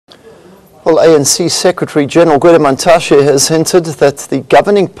Well, ANC Secretary General Gwede Mantashe has hinted that the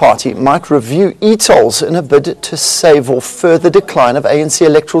governing party might review e-tolls in a bid to save or further decline of ANC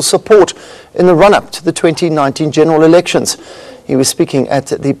electoral support in the run-up to the 2019 general elections. He was speaking at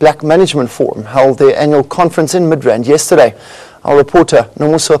the Black Management Forum, held their annual conference in Midrand yesterday. Our reporter,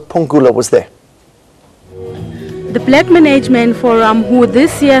 Nomusa Pongula, was there. The Black Management Forum, who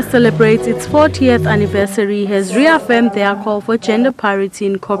this year celebrates its 40th anniversary, has reaffirmed their call for gender parity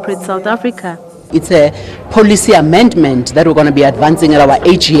in corporate South Africa. It's a policy amendment that we're going to be advancing at our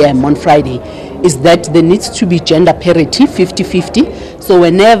AGM on Friday, is that there needs to be gender parity, 50-50. So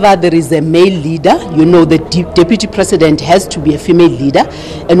whenever there is a male leader, you know the deputy president has to be a female leader.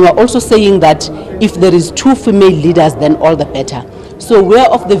 And we're also saying that if there is 2 female leaders, then all the better. So we're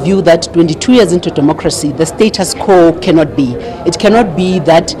of the view that 22 years into democracy, the status quo cannot be. It cannot be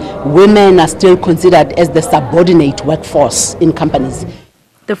that women are still considered as the subordinate workforce in companies.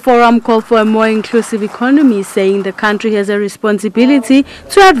 The forum called for a more inclusive economy, saying the country has a responsibility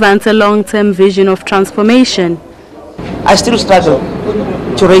to advance a long-term vision of transformation. I still struggle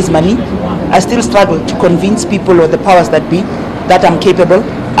to raise money. I still struggle to convince people or the powers that be that I'm capable,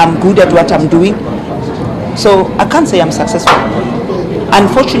 I'm good at what I'm doing. So I can't say I'm successful.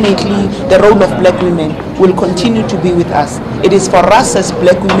 Unfortunately, the role of black women will continue to be with us. It is for us as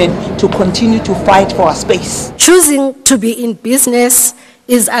black women to continue to fight for our space. Choosing to be in business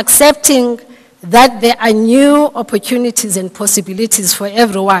is accepting that there are new opportunities and possibilities for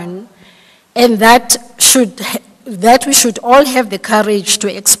everyone, and that we should all have the courage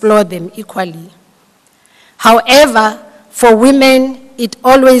to explore them equally. However, for women, it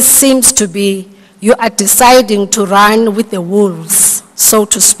always seems to be you are deciding to run with the wolves, so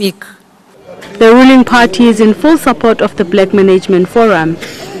to speak. The ruling party is in full support of the Black Management Forum.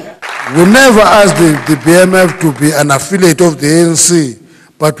 We never asked the BMF to be an affiliate of the ANC,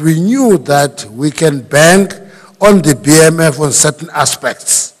 but we knew that we can bank on the BMF on certain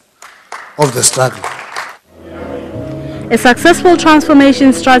aspects of the struggle. A successful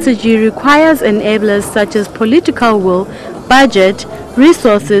transformation strategy requires enablers such as political will, budget,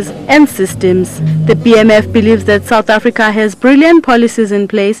 resources and systems. The BMF believes that South Africa has brilliant policies in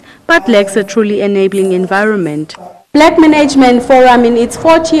place but lacks a truly enabling environment. Black Management Forum, in its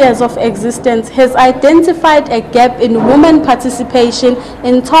 40 years of existence, has identified a gap in women participation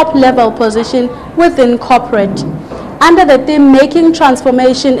in top-level positions within corporate. Under the theme Making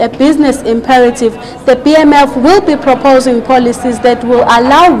Transformation a Business Imperative, the BMF will be proposing policies that will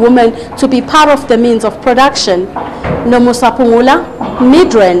allow women to be part of the means of production. Nomusa Pongula,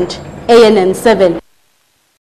 Midrand, ANN 7.